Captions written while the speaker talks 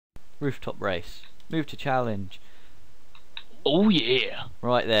Rooftop race. Move to challenge. Oh yeah.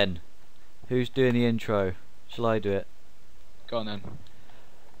 Right then. Who's doing the intro? Shall I do it? Go on then.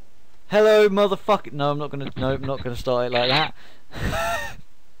 Hello, motherfucker. No, I'm not gonna. No, I'm not gonna start it like that.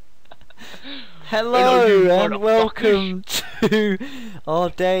 Hello you and motherfuckers. welcome to our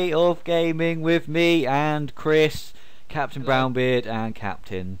day of gaming with me and Chris, Captain Hello. Brownbeard and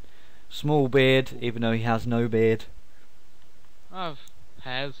Captain Smallbeard, even though he has no beard. I've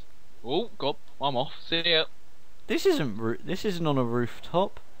has. Oh, God, I'm off. See ya. This isn't on a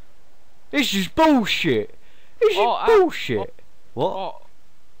rooftop. This is bullshit. This is Oh, bullshit. What? Oh,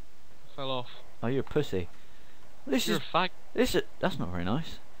 fell off. Oh, you're a pussy. This You're is a fag. that's not very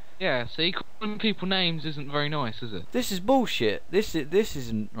nice. Yeah, see, calling people names isn't very nice, is it? This is bullshit. This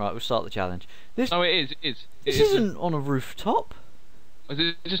isn't right. We'll start the challenge. No, it is. It is. This It is. isn't on a rooftop. Is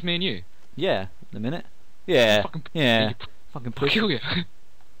it just me and you? Yeah, in a minute. Yeah, Fucking yeah. Fucking I'll pussy. kill you.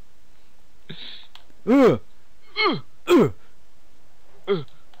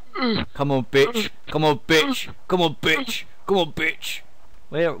 Come on, bitch. Come on, bitch. Come on, bitch. Come on, bitch.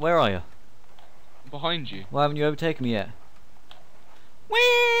 Where are you? Behind you. Why haven't you overtaken me yet?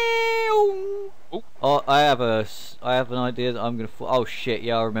 Oh. Oh, I have an idea that I'm gonna. Oh shit!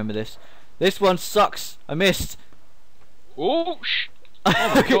 Yeah, I remember this. This one sucks. I missed. Oh, shh.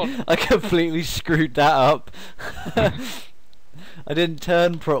 Oh my God. I completely screwed that up. I didn't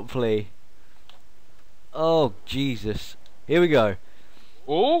turn properly. Oh Jesus! Here we go.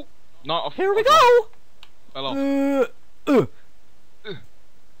 Oh. No, Here we go. Fell off.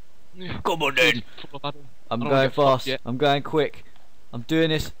 Come on then. I'm I don't going get fucked fast. yet. I'm going quick. I'm doing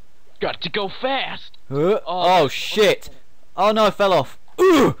this. Got to go fast. Oh shit! Oh no, I fell off.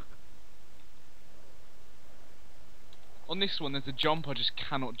 On this one, there's a jump I just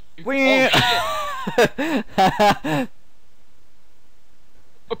cannot do. Wee-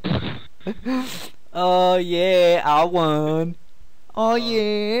 Oh, Oh yeah, I won. Oh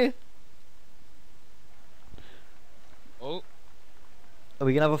yeah. oh, Are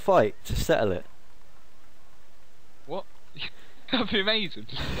we gonna have a fight to settle it? what? That'd be amazing.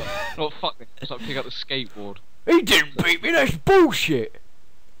 Just like, oh fuck this. Just like pick up the skateboard. He didn't beat me. That's bullshit.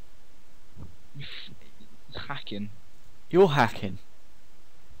 Hacking. You're hacking.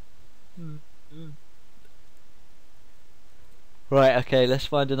 Right. Okay. Let's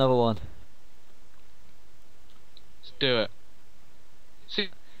find another one. Let's do it.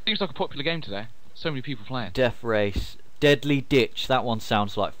 Seems like a popular game today. So many people playing. Death race. Deadly ditch. That one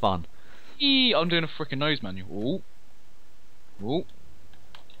sounds like fun. I'm doing a freaking nose manual. Oh.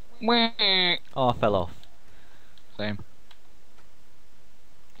 Wah. Oh, I fell off. Same.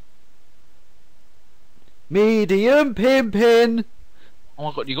 Medium pimpin'. Oh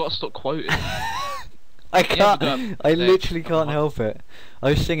my god, you gotta stop quoting. I can't. but I literally can't help it. I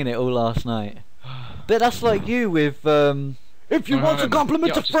was singing it all last night. But that's like you with if you No, want no, to no.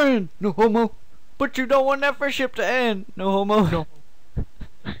 compliment Yeah, a just- friend, no homo. But you don't want that friendship to end, no homo. No.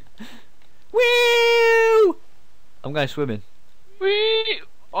 Woo! I'm going swimming. Whee!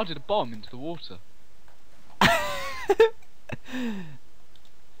 I did a bomb into the water.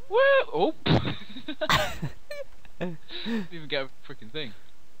 Woo! Oh! Didn't even get a freaking thing.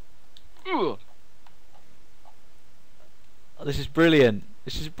 Ugh. Oh, this is brilliant.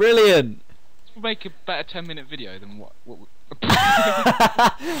 This is brilliant. This will make a better 10-minute video than what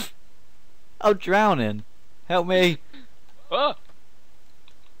I'm drowning. Help me. Ah!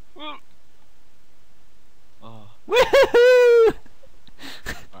 Oh. Woohoo!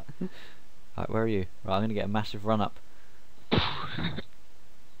 Right, where are you? Right, I'm gonna get a massive run up.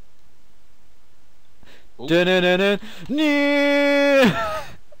 Oh. Dun-dun-dun-dun.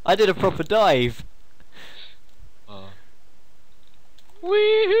 I did a proper dive.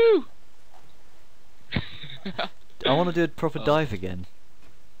 Woohoo! I want to do a proper dive again.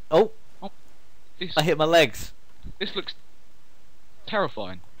 Oh, This, I hit my legs. this looks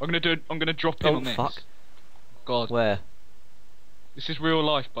terrifying. I'm gonna drop in Oh on this. fuck. God, Where? this is real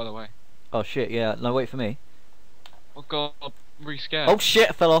life, by the way. Oh shit, yeah. No, wait for me. Oh god, I'm really scared. Oh shit,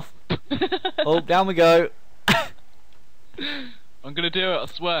 I fell off. Oh, down we go. I'm gonna do it, I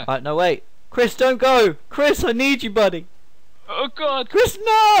swear. Right, no wait. Chris, don't go. Chris, I need you, buddy. Oh god! Chris,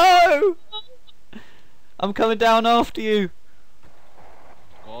 no! I'm coming down after you.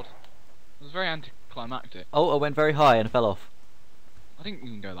 God. It was very anticlimactic. Oh, I went very high and fell off. I think you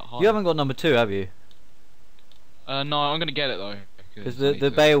can go that high. You haven't got number 2, have you? No, I'm gonna get it though. Because I the need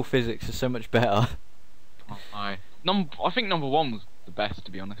to- Bale physics are so much better. I think number 1 was the best,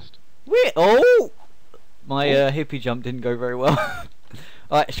 to be honest. Oh! My hippie jump didn't go very well.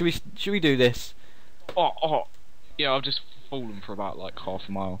 Alright, should we do this? Oh, yeah, I've just fallen for about like half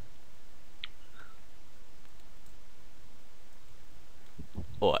a mile.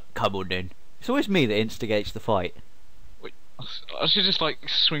 Alright, come on then. It's always me that instigates the fight. Wait, I should just like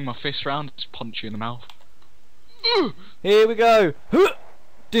swing my fist round and just punch you in the mouth. Here we go.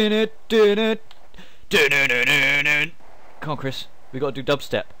 Come on, Chris. We gotta do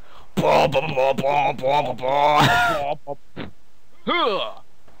dubstep.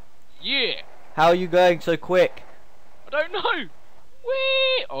 Yeah. How are you going so quick? I don't know.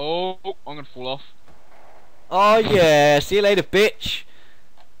 Whee! Oh, I'm gonna fall off. Oh yeah. See you later, bitch.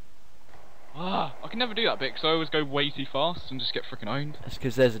 I can never do that bit because I always go way too fast and just get freaking owned. That's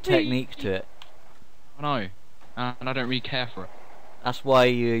because there's a technique to it. I know, and I don't really care for it. That's why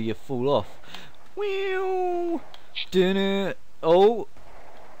you fall off. Oh,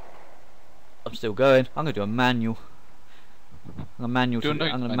 I'm still going. I'm gonna do a manual. I'm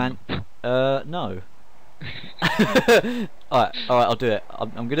gonna no. Alright, I'll do it.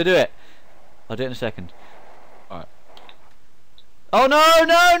 I'm gonna do it. I'll do it in a second. Alright. Oh no!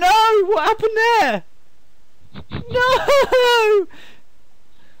 What happened there? No!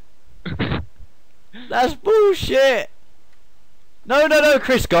 That's bullshit! No,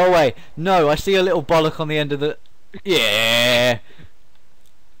 Chris, go away! No, I see a little bollock on the end of the... Yeah!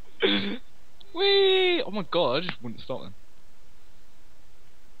 Whee! Oh my god, I just wouldn't stop then.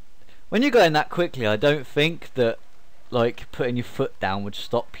 When you're going that quickly, I don't think that, like, putting your foot down would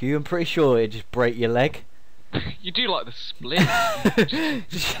stop you. I'm pretty sure it'd just break your leg. You do like the split.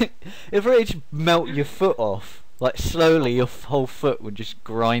 It'd really just melt your foot off. Like, slowly your whole foot would just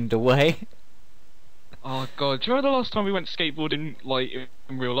grind away. Oh god, do you remember the last time we went skateboarding, like,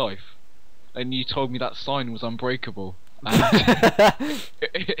 in real life? And you told me that sign was unbreakable. And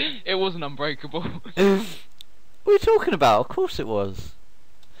it wasn't unbreakable. What are you talking about? Of course it was.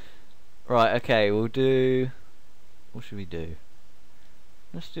 Right, okay, we'll do... What should we do?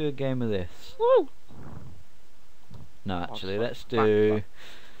 Let's do a game of this. Woo! No, actually, let's do...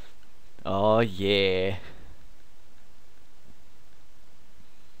 Oh, yeah.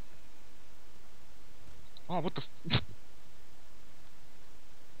 Oh, what the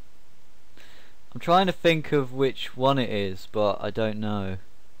I'm trying to think of which one it is, but I don't know.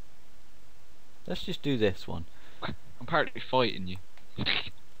 Let's just do this one. I'm apparently fighting you.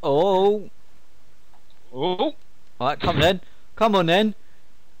 Oh! Oh! Alright, come then. Come on then.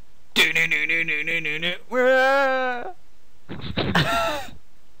 Do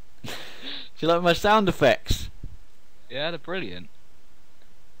you like my sound effects? Yeah, they're brilliant.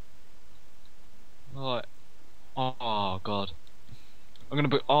 Right. Oh god. I'm gonna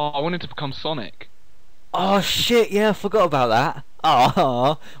be. Oh, I wanted to become Sonic. Oh shit, yeah, I forgot about that.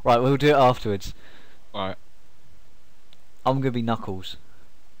 Oh, right, we'll do it afterwards. Alright. I'm gonna be Knuckles.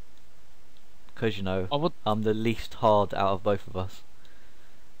 Because, you know, I'm the least hard out of both of us.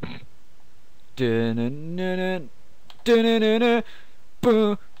 Woo!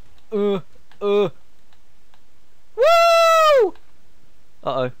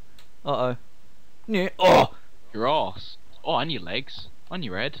 Uh-oh. Uh-oh. Yeah. Oh! Your ass. Oh, and your legs. And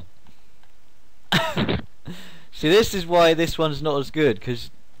your head. See, this is why this one's not as good,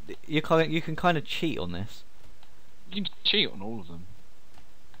 because you can kind of cheat on this. You can cheat on all of them.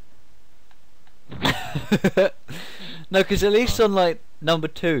 No, because at least on like number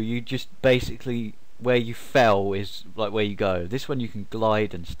 2, you just basically where you fell is like where you go. This one you can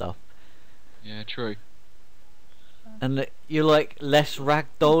glide and stuff. Yeah, true. And you're like less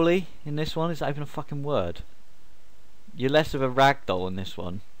ragdolly in this one. Is that even a fucking word? You're less of a ragdoll in this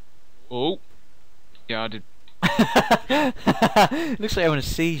one. Oh. Yeah, I did. Looks like I'm in a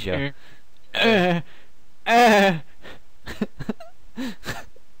seizure.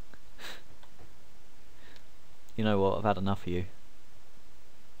 You know what? I've had enough of you.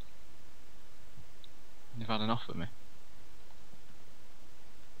 You've had enough of me.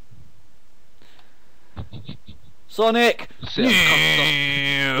 Sonic!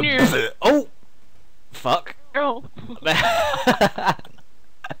 Oh! Fuck. Oh.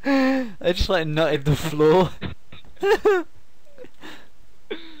 I just like nutted the floor.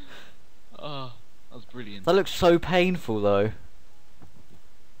 Oh, that was brilliant. That looks so painful though. You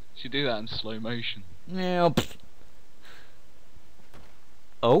should do that in slow motion. Yeah.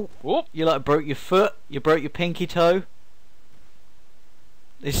 Oh, Whoop. you like broke your foot, you broke your pinky toe.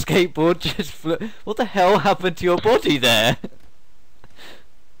 This skateboard just flew. What the hell happened to your body there?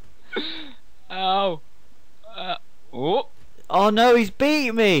 Ow. Oh. Oh no, he's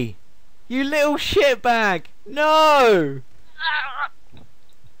beat me! You little shitbag! No!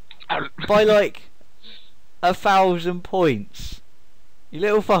 By like 1,000 points. You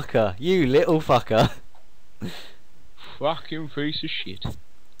little fucker. You little fucker. Fucking piece of shit.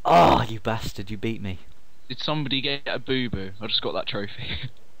 Oh, you bastard, you beat me. Did somebody get a boo-boo? I just got that trophy.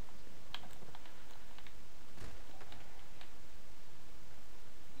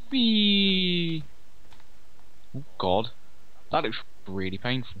 Whee! Oh god. That looks really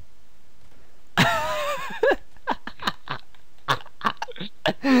painful.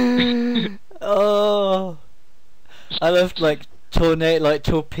 Oh, I left like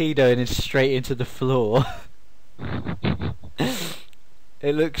torpedoing it straight into the floor.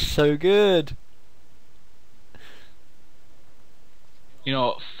 It looks so good. You know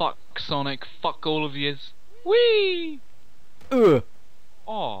what? Fuck Sonic. Fuck all of yous. Whee! Ugh.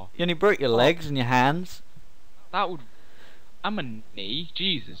 Oh, You only broke your legs and your hands. that would. And my knee.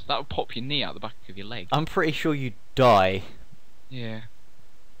 Jesus, that would pop your knee out the back of your leg. I'm pretty sure you'd die. Yeah.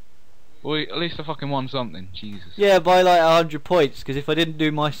 Well, at least I fucking won something. Jesus. Yeah, by like 100 points. Because if I didn't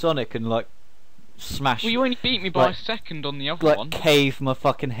do my Sonic and like smash, Well, you only beat me by like- a second on the other like one. cave my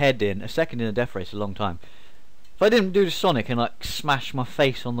fucking head in. A second in a death race is a long time. If I didn't do the Sonic and like smash my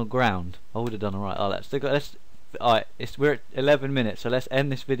face on the ground, I would have done alright. Oh, let's. Alright, we're at 11 minutes, so let's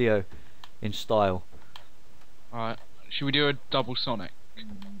end this video in style. Alright. Should we do a double Sonic?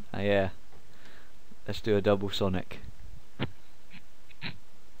 Yeah. Let's do a double Sonic.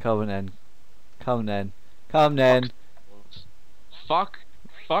 Come on then. Come then. Come then. Fuck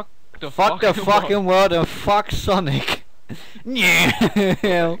the Fuck the fucking fucking world and fuck Sonic.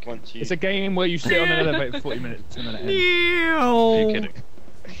 Yeah. Once you... It's a game where you sit on an elevator for 40 minutes and then it ends. Are you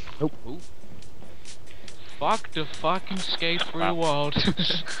kidding? Fuck the fucking skate through the world.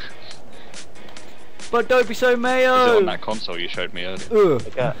 But don't be so Is it mayo. on that console you showed me earlier?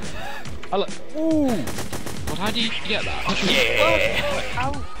 Ugh. Yeah. I like. Ooh. What? How do you get that?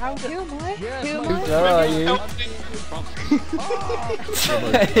 Where are you?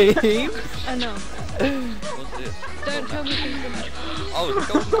 Dave? I know. What's this? Don't tell me things. Oh, it's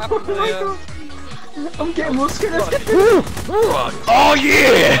a golden apple player. I'm getting more scared. Oh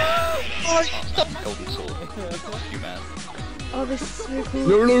yeah! Golden sword. You man. Oh, this is so cool.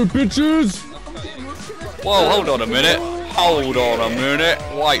 Hello, bitches! Whoa, hold on a minute. Hold on a minute.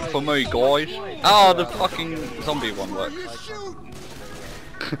 Wait for me, guys. Oh, the fucking zombie one works.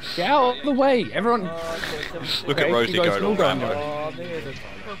 Get out of the way, everyone. Look Okay, at Rosie you guys going can all all go Rambo.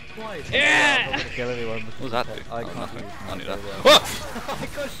 Yeah! I Oh, can't. nothing. I knew that. I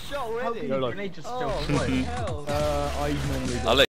got shot already. No, like- Oh, what the hell? I normally. I'll let